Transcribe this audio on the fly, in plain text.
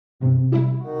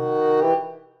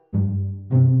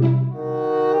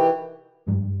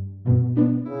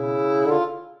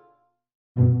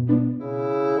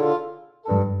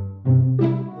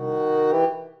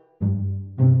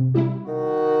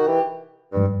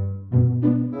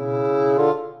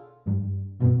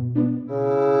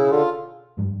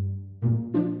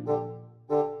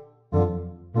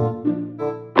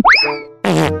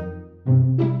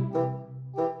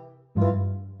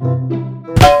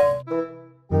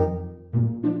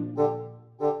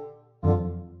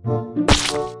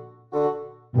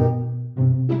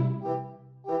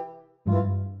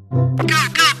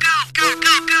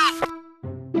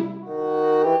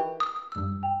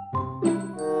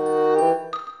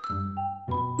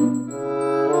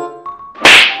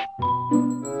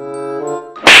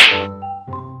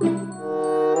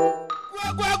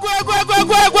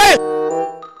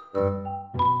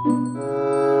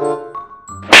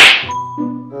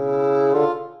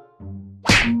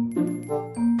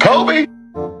Kobe!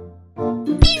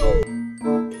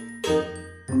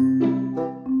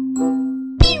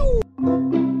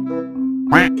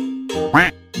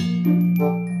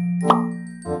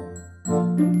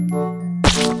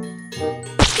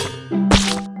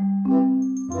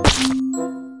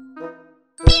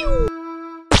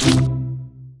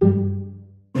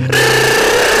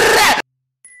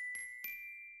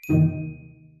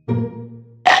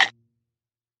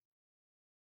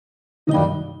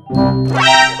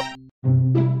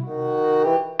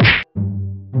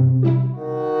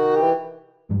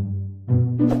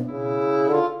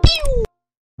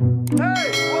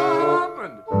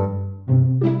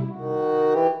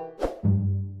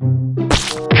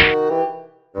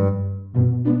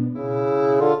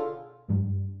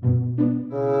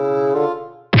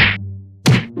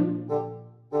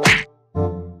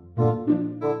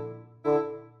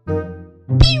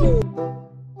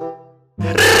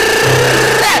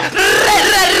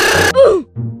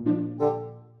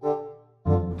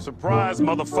 Surprise,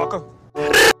 motherfucker.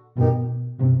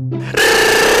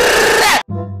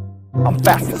 I'm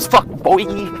fast as fuck, boy.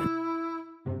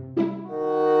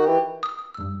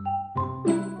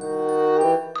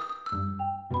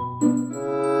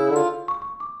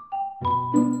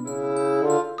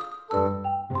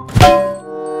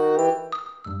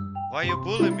 Why you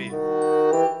bullying me?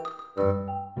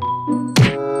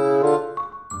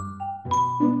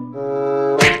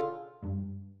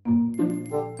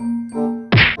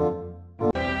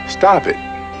 Stop it.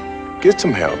 Get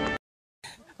some help.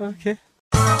 Okay.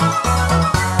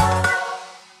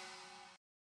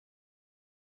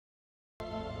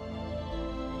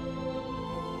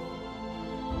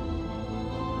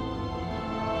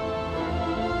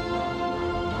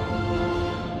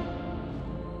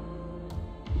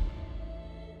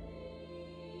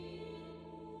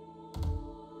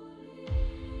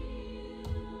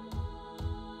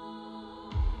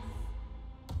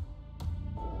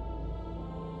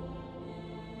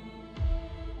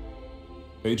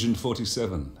 Agent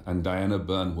 47 and Diana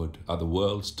Burnwood are the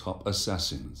world's top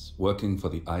assassins working for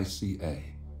the ICA.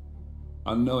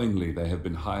 Unknowingly, they have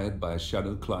been hired by a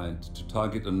shadow client to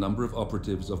target a number of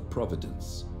operatives of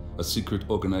Providence, a secret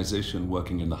organization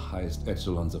working in the highest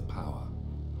echelons of power.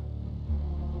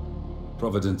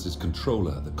 Providence's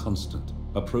controller, the Constant,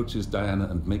 approaches Diana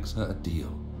and makes her a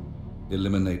deal.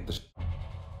 Eliminate the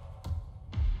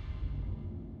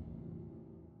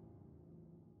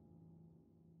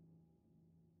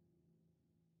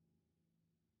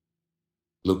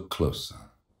Look closer.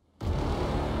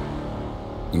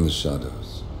 In the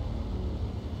shadows.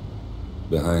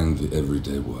 Behind the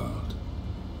everyday world.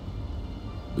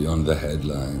 Beyond the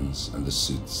headlines and the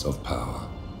seats of power.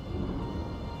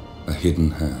 A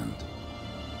hidden hand.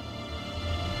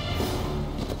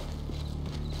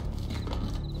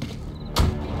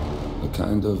 A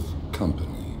kind of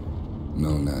company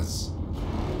known as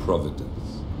Providence.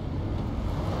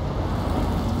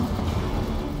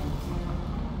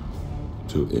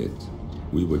 To it,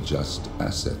 we were just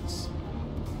assets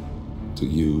to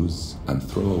use and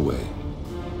throw away,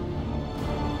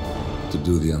 to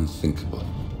do the unthinkable,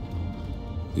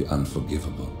 the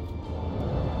unforgivable,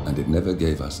 and it never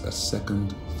gave us a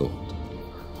second thought.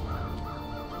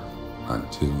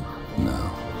 Until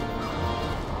now.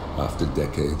 After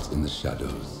decades in the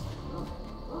shadows,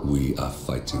 we are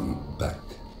fighting back.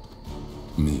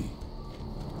 Me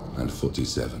and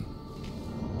 47.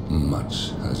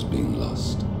 Much has been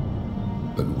lost,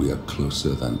 but we are closer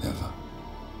than ever.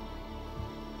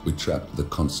 We trapped the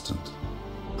Constant,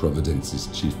 Providence's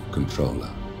chief controller,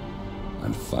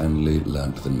 and finally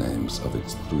learned the names of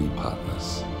its 3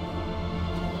 partners.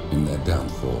 In their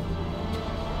downfall,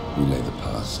 we lay the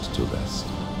past to rest.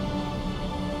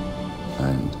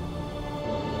 And,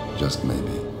 just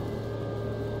maybe,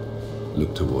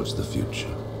 look towards the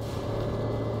future.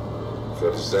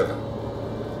 47.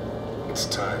 It's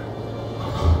time.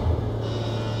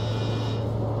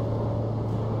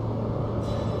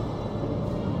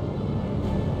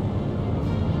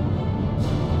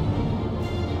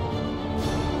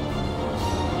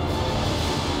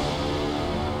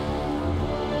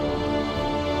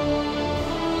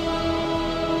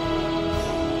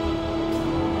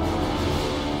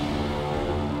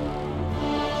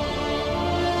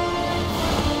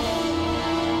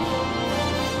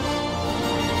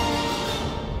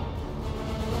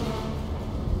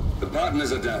 The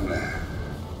partners are down there.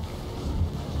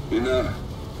 You know,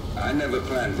 I never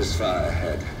planned this far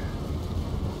ahead.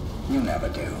 You never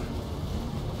do.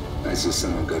 I see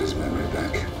someone got his memory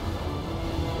back.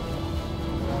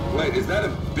 Wait, is that a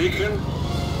beacon?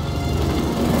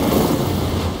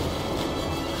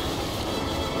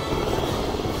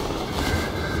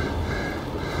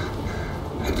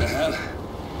 What the hell?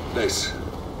 Base.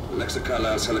 Alexa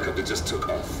Carlisle's helicopter just took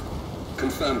off.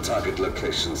 Confirm target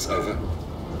locations, over.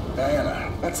 Diana,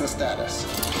 what's the status?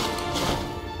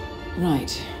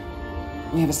 Right.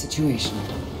 We have a situation.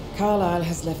 Carlisle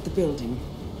has left the building.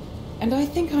 And I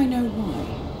think I know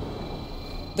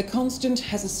why. The Constant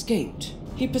has escaped.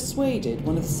 He persuaded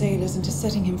one of the sailors into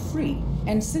setting him free.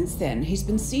 And since then, he's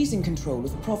been seizing control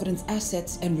of Providence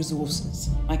assets and resources.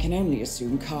 I can only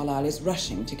assume Carlisle is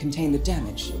rushing to contain the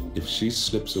damage. If she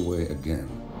slips away again...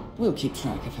 We'll keep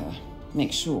track of her.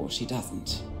 Make sure she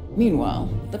doesn't. Meanwhile,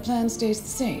 the plan stays the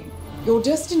same. Your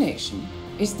destination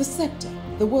is the Scepter,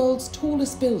 the world's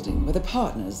tallest building where the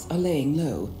partners are laying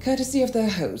low, courtesy of their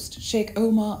host, Sheikh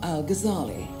Omar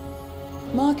Al-Ghazali.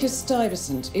 Marcus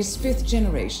Stuyvesant is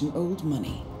fifth-generation old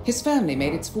money. His family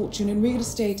made its fortune in real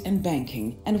estate and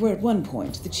banking, and were at one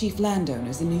point the chief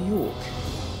landowners in New York.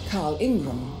 Carl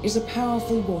Ingram is a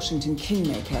powerful Washington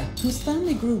kingmaker whose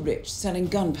family grew rich selling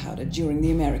gunpowder during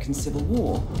the American Civil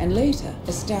War, and later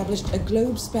established a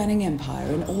globe-spanning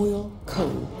empire in oil,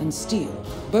 coal, and steel.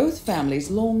 Both families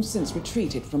long since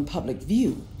retreated from public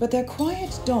view, but their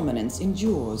quiet dominance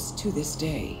endures to this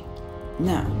day.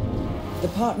 Now, the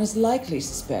partners likely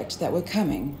suspect that we're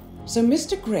coming, so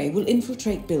Mr. Gray will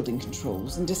infiltrate building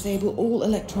controls and disable all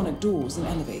electronic doors and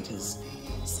elevators.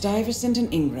 Stuyvesant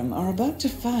and Ingram are about to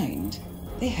find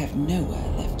they have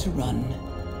nowhere left to run.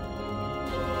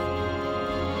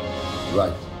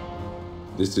 Right.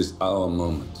 This is our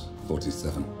moment,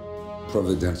 47.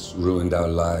 Providence ruined our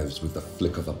lives with the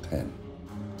flick of a pen.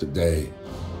 Today,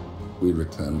 we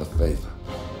return the favor.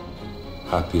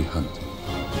 Happy hunting.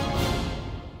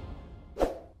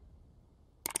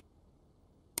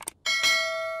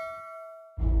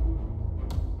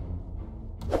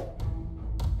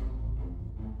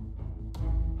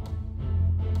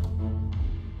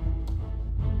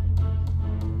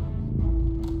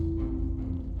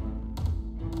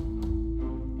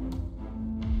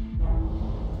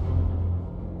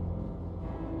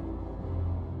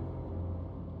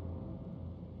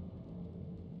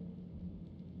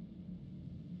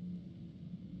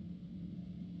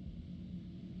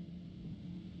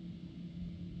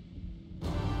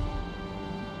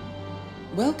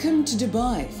 Welcome to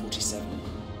Dubai, 47.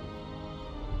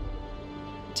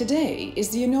 Today is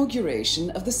the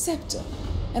inauguration of the Scepter,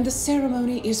 and the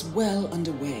ceremony is well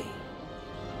underway.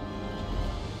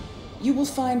 You will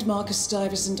find Marcus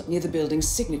Stuyvesant near the building's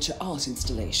signature art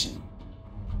installation,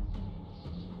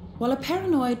 while a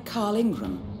paranoid Carl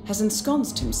Ingram has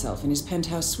ensconced himself in his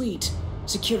penthouse suite,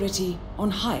 security on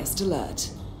highest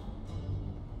alert.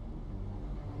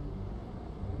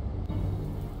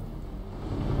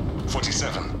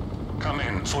 Come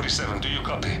in. 47, do you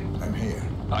copy? I'm here.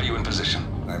 Are you in position?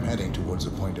 I'm heading towards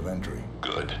the point of entry.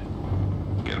 Good.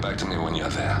 Get back to me when you're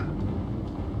there.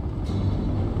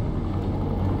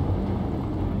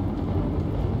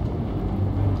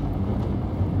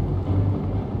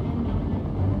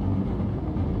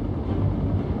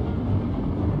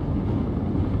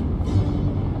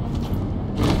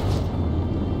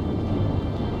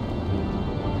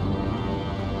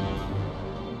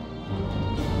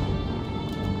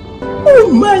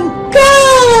 Oh my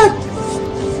God!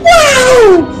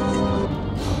 Wow!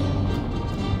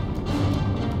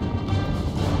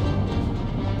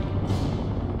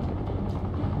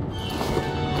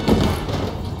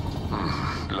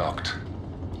 Locked.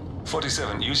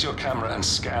 47, use your camera and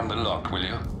scan the lock, will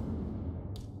you?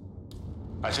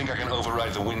 I think I can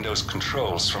override the Windows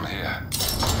controls from here.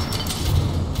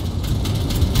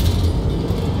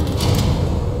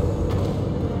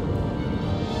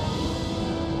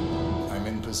 I'm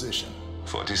in position.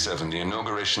 47, the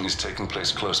inauguration is taking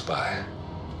place close by.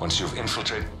 Once you've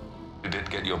infiltrated it,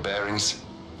 get your bearings.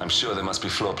 I'm sure there must be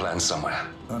floor plans somewhere.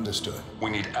 Understood. We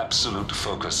need absolute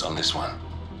focus on this one.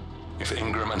 If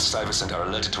Ingram and Stuyvesant are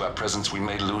alerted to our presence, we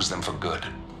may lose them for good.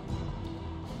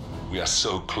 We are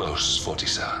so close,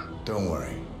 47. Don't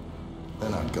worry.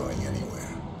 They're not going anywhere.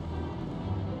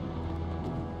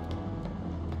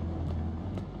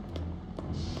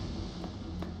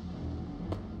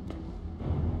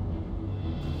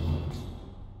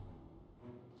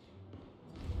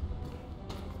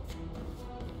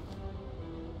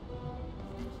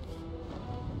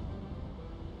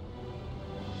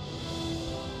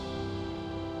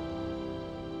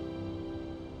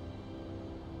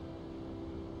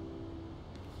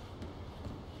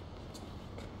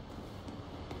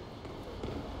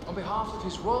 On behalf of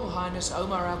His Royal Highness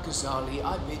Omar Al-Ghazali,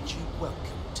 I bid you welcome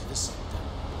to the sector.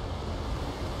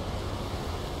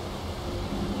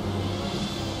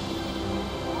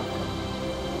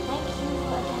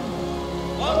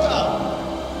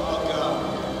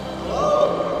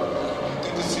 Hello.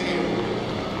 Good to see you.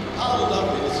 How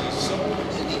lovely to see so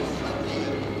many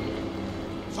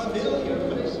familiar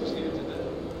faces here today.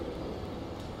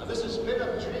 Now, this has been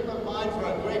a dream of mine for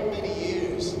a great many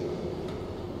years.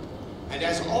 And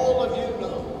as all of you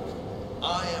know,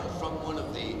 I am from one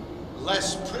of the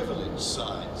less privileged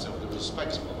sides of the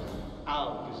respectable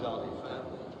Al-Ghazali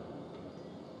family.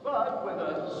 But with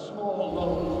a small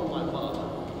loan from my father,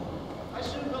 I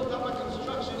soon built up a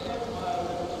construction empire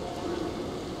that was worthy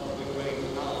of the great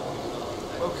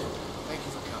Al-Ghazali. Welcome. Thank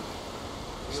you for coming.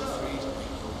 Feel free to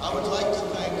make your I would like to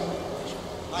thank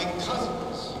my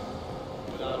cousins,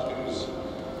 without whose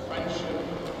friendship,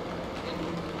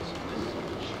 influence,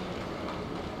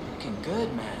 Looking good,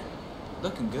 man.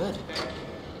 Looking good. thank you.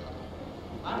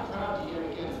 I'm proud to yet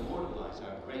again immortalize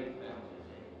our great family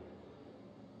today.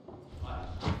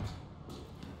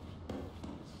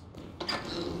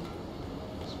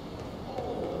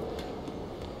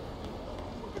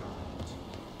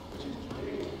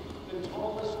 The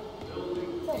tallest building.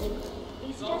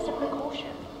 It's just a precaution.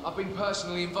 I've been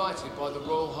personally invited by the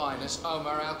Royal Highness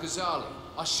Omar Al-Ghazali.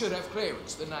 I should have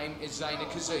clearance. The name is Zaina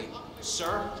Kazim.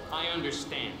 Sir, I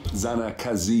understand. Zana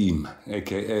Kazim,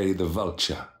 aka the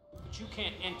Vulture. But you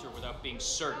can't enter without being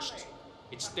searched.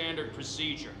 It's standard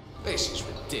procedure. This is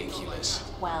ridiculous.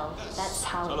 Well, that's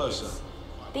how Hello, it is. sir.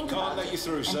 Think Can't about let it you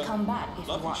through, and sir. come back if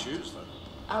you Lovely want. shoes, though.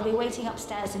 I'll be waiting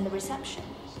upstairs in the reception.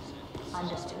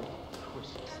 Understood?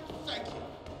 Thank you.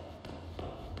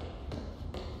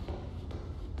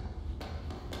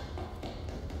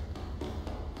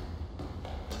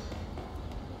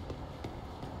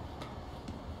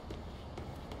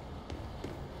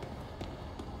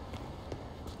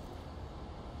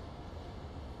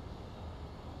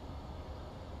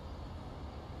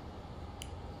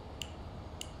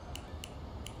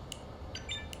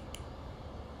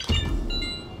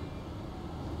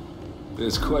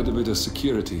 There's quite a bit of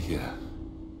security here.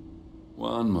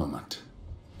 One moment.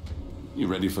 You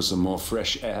ready for some more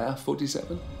fresh air,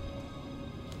 47?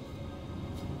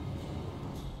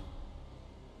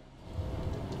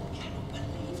 I cannot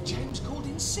believe James called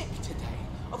in sick today.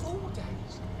 Of all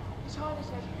days. His Highness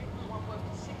has you want worth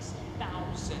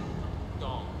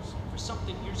 $6,000 for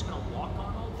something you're just gonna walk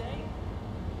on all day?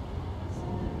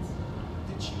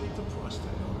 Did she leave the price tag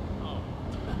on? Oh,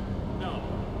 no.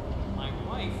 My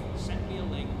wife sent me a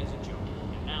link as a joke,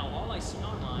 and now all I see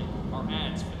online are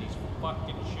ads for these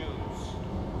fucking shoes.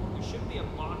 There should be a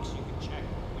box you can check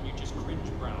when you're just cringe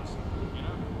browsing, you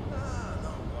know? Ah, no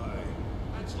way.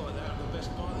 Ads like that are the best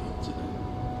by the internet.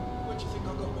 Where do you think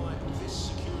I got my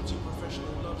 "This security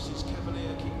professional loves his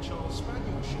Cavalier King Charles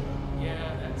Spaniel" shirt?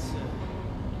 Yeah, that's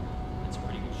a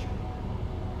pretty good show.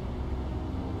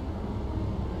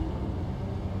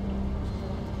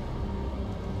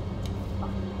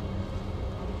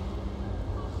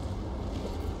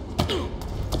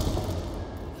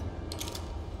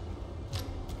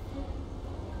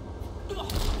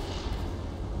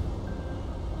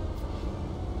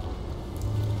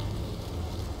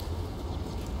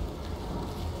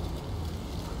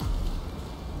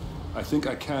 I think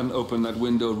I can open that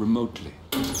window remotely.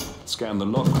 Scan the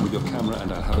lock with your camera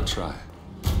and I'll have a try.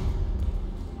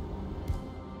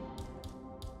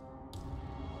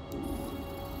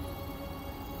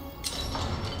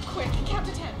 Quick, count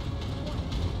to 10.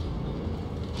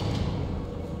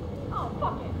 Oh,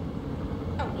 fuck it.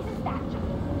 Oh, isn't that just...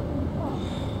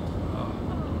 Oh,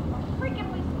 freaking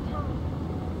waste of time.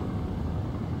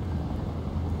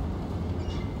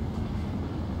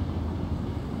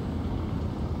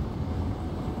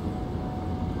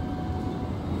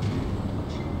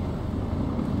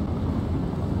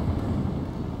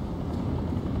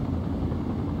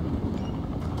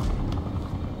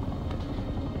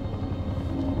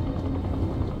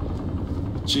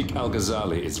 Sheikh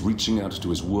Al-Ghazali is reaching out to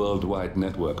his worldwide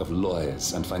network of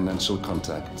lawyers and financial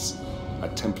contacts,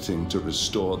 attempting to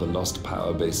restore the lost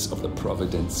power base of the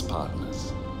Providence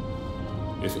partners.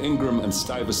 If Ingram and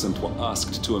Stuyvesant were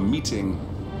asked to a meeting,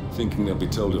 thinking they'll be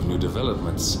told of new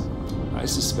developments, I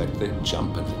suspect they'd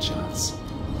jump at the chance.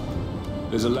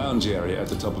 There's a lounge area at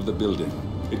the top of the building.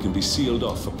 It can be sealed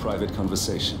off for private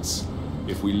conversations.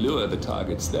 If we lure the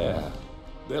targets there,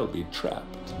 they'll be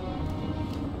trapped.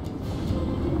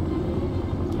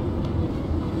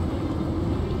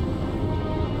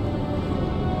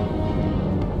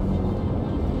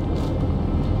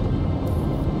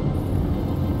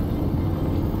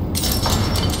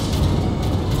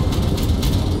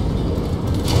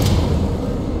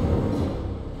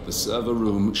 The server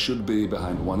room should be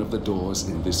behind one of the doors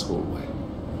in this hallway.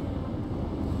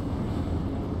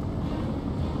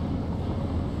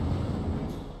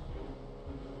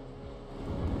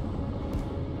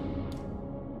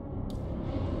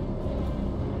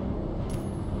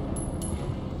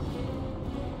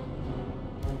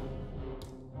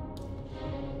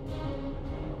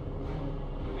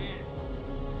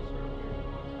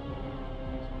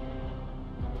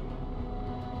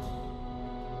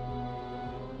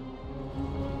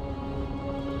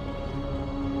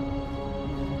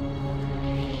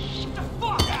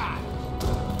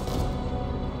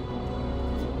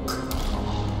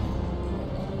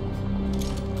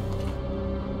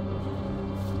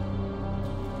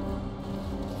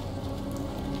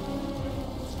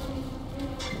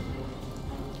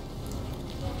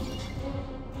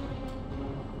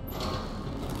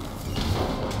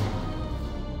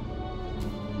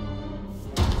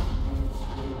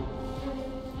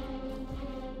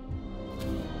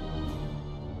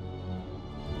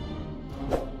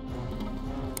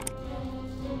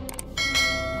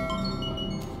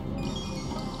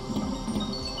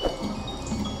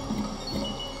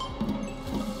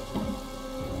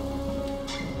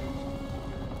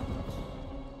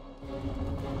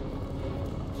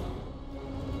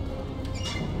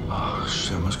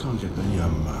 I must go and get the,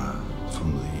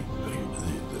 from the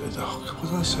what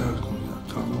did I say? I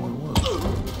can't remember what it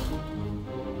was.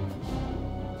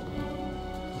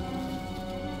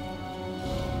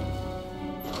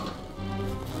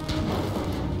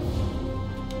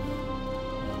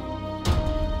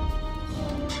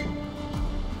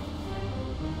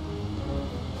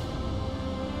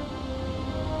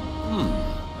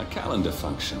 A calendar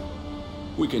function.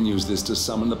 We can use this to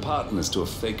summon the partners to a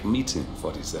fake meeting,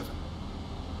 47.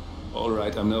 All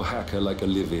right, I'm no hacker like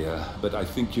Olivia, but I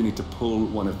think you need to pull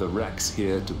one of the racks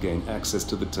here to gain access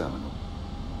to the terminal.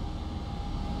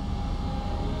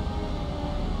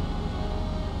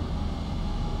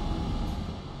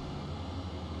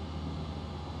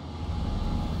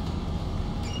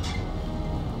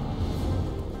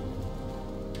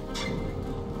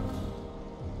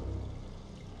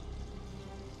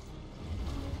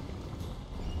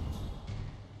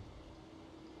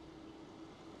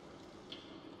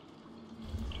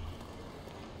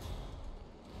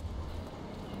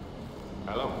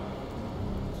 Hello.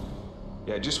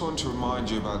 Yeah, I just wanted to remind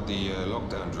you about the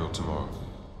lockdown drill tomorrow.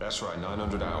 That's right,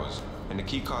 900 hours. And the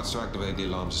key cards to activate the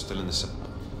alarms are still in the cell.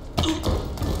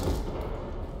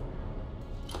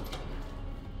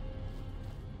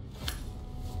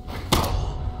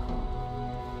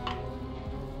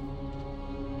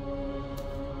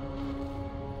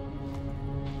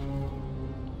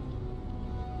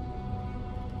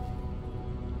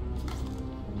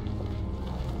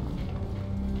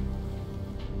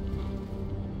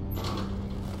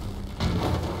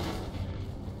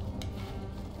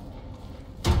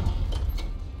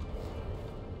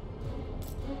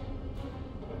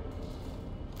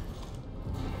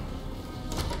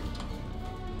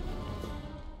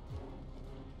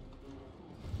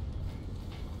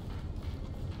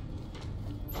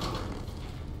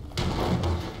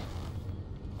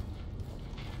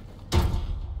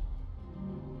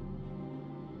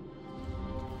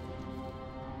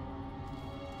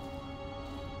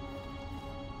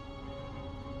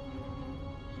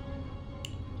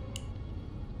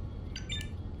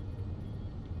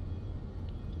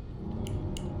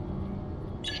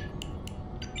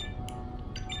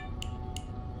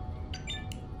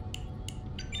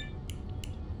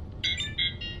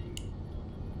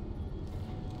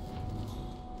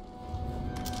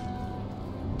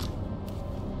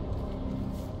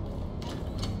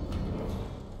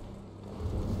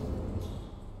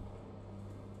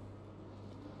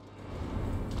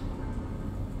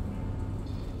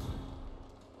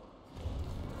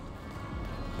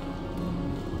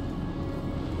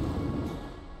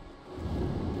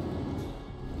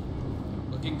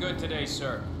 Looking good today,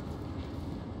 sir.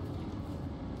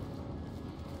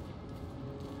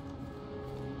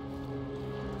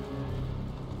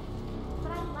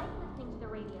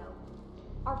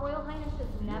 Royal Highness has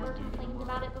never complained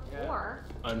about it before.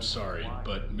 I'm sorry,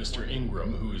 but Mr.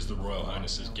 Ingram, who is the Royal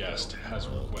Highness's guest, has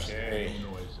requested Okay,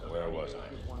 where was I?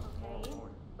 Okay,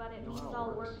 but it means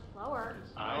all work slower.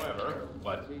 However,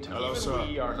 what Hello, sir.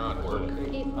 we are not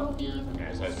working, It will be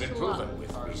as has been slow. proven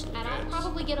with recent And I'll events.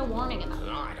 probably get a warning about it.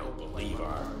 I don't believe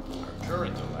our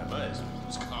current dilemma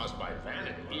is caused by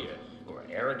vanity, or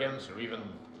arrogance, or even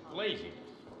laziness.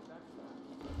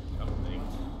 Something.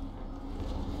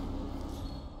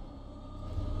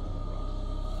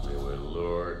 We were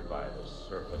lured by the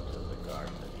serpent of the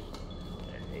garden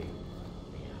and ate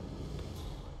the apple.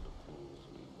 The fools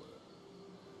we were.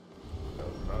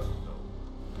 Don't trust,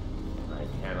 no. I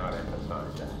cannot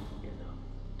emphasize that, you know.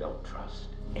 Don't trust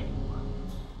anyone.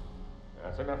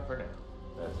 That's enough for now.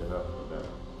 That's enough for now.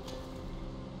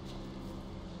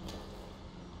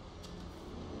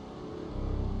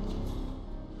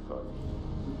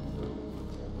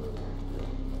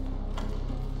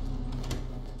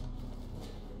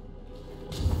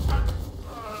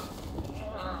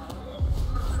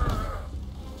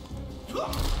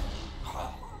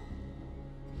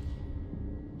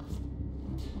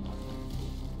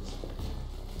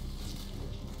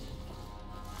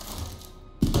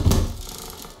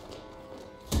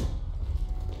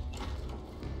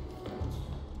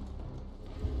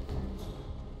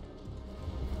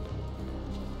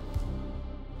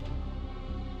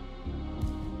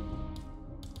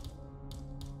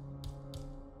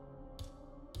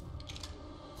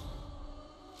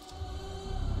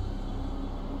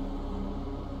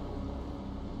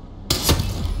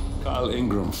 Carl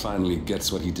Ingram finally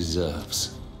gets what he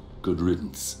deserves. Good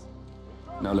riddance.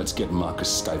 Now let's get Marcus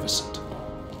Stuyvesant.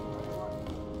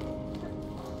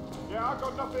 Yeah, I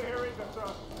got nothing here either,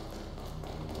 sir.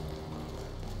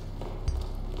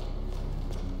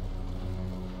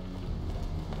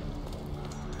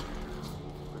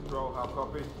 Control, how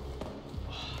copy?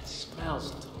 Oh, it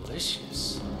smells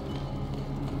delicious.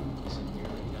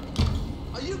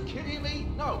 Are you kidding me?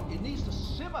 No, it needs to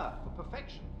simmer for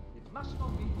perfection. It must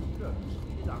not be cooked.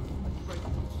 Heat it up and break it.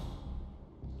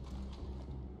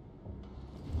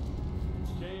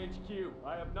 JHQ,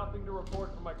 I have nothing to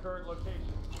report from my current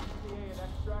location. ETA and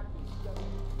extract is 7.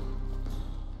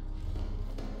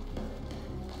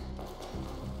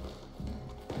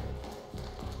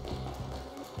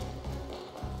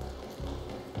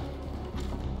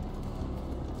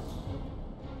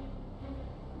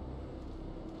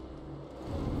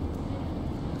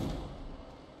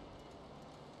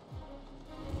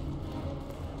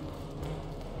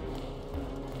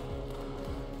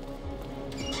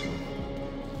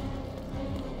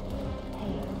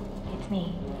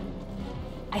 Me.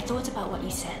 I thought about what you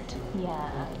said.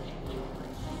 Yeah.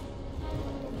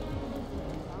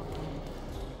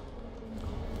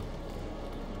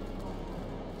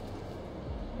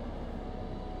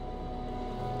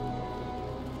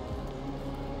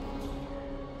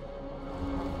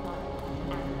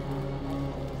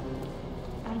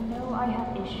 I know I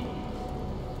have issues.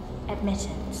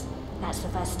 Admittance. That's the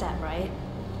first step, right?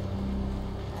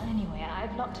 Anyway,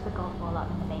 I've locked the golf ball up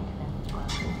in the maintenance well.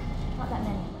 Not that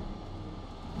many.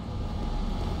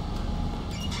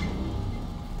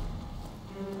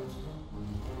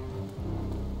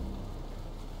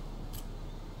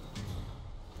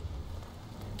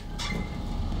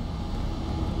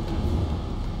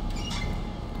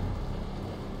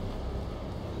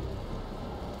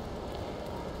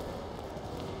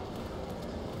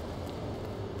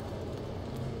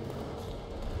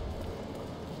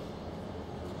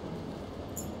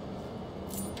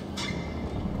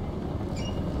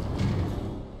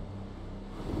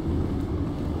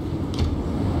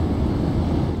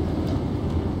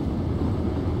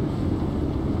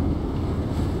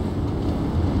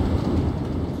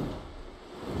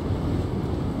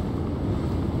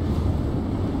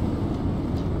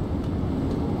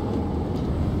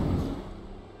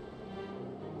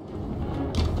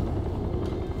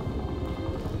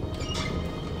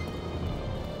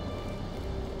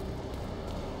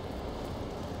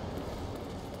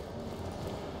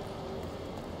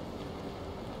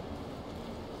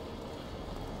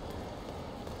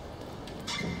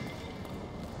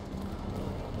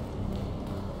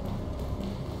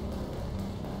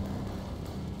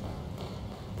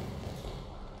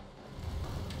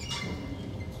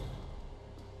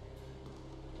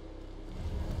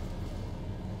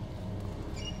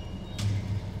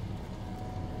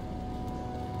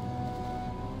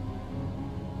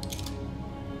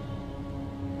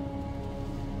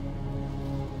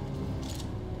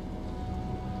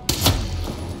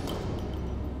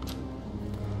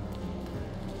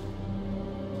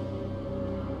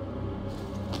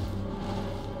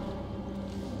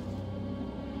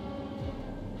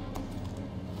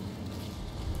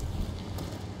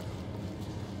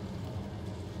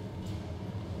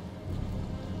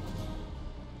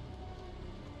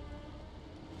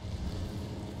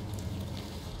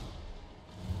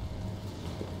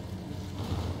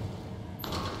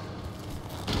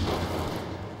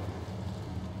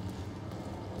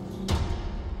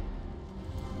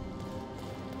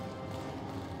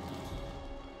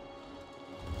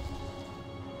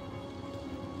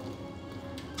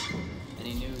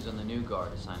 Any news on the new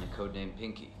guard assigned to codename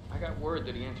Pinky? I got word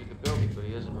that he entered the building, but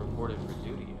he hasn't reported for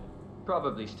duty yet.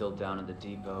 Probably still down at the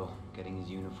depot, getting his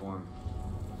uniform.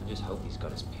 I just hope he's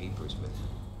got his papers with him.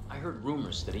 I heard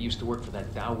rumors that he used to work for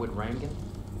that Dawood Rangan.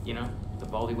 You know, the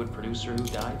Bollywood producer who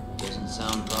died? Doesn't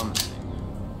sound promising.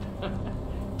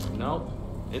 Nope,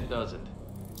 it doesn't.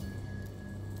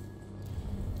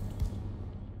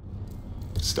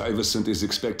 Stuyvesant is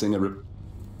expecting a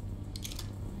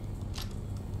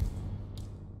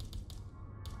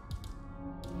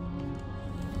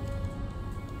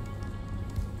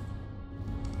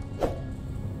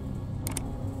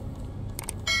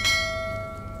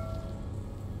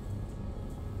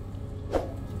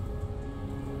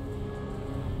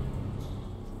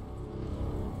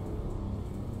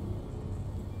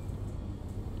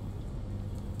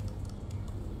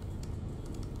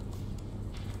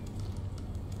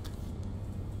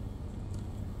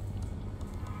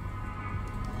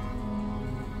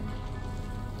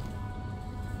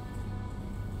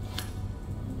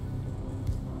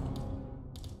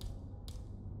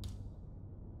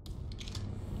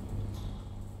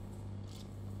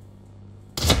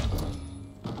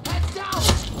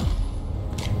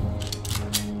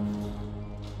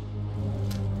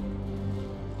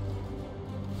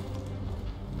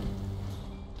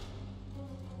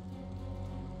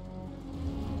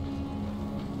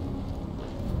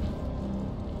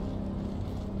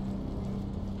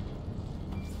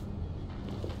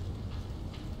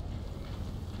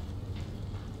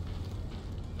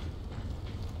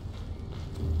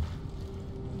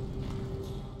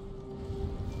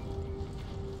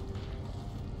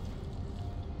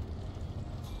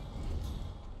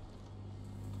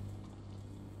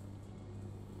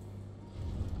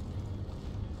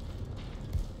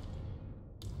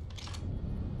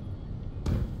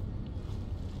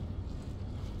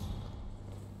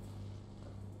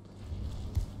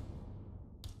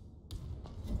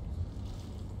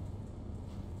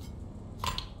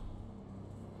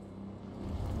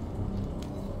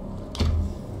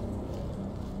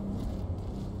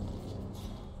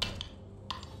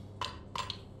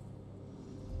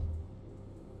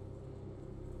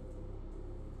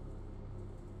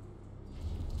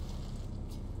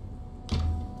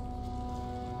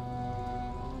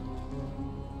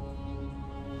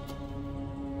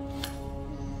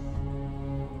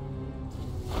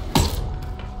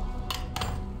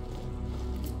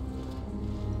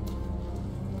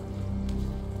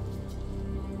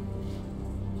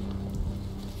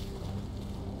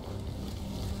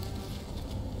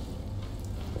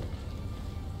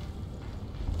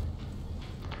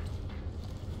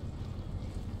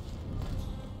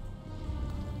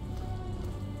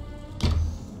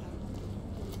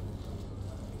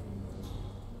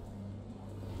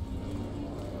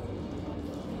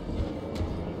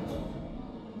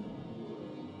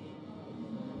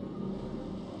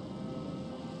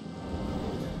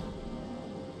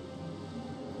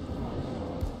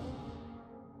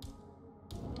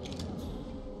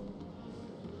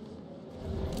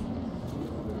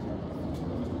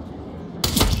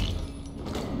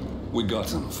We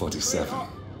got him, 47.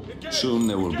 Soon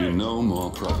there will be no more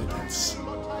Providence.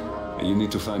 And you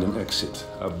need to find an exit.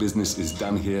 Our business is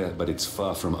done here, but it's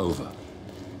far from over.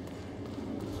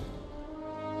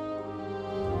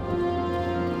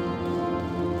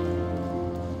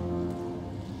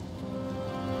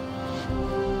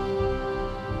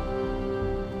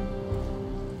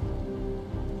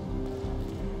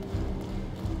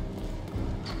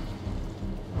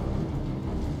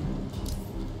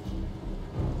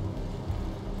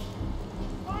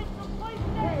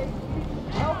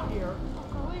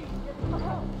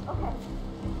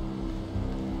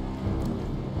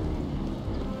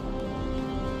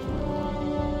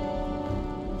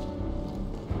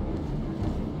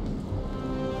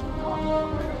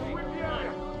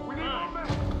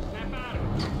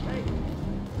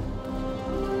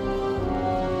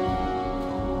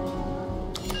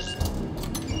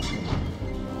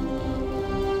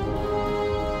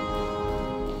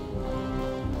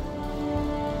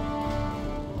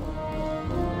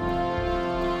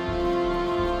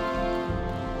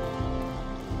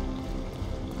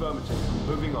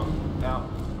 Moving on. Now.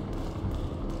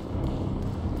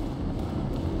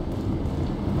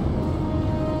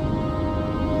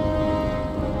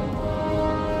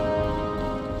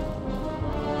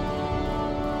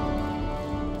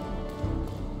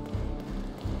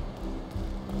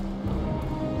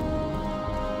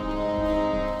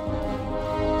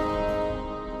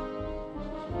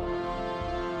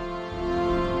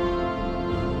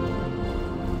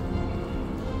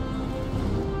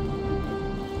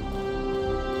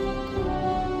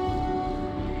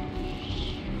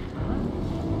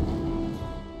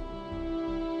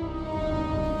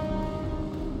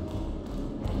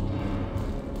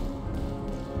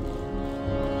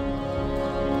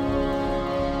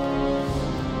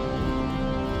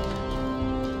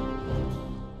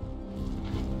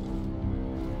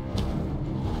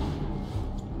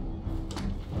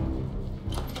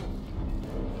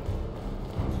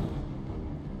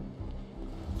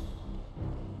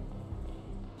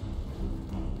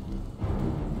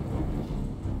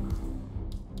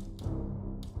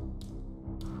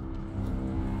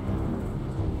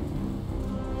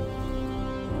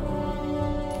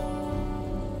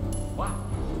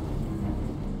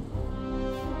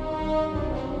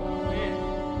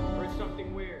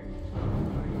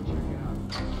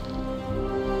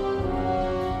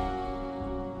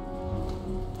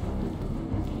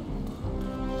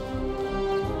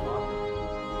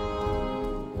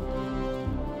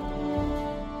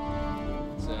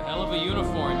 of a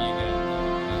uniform, you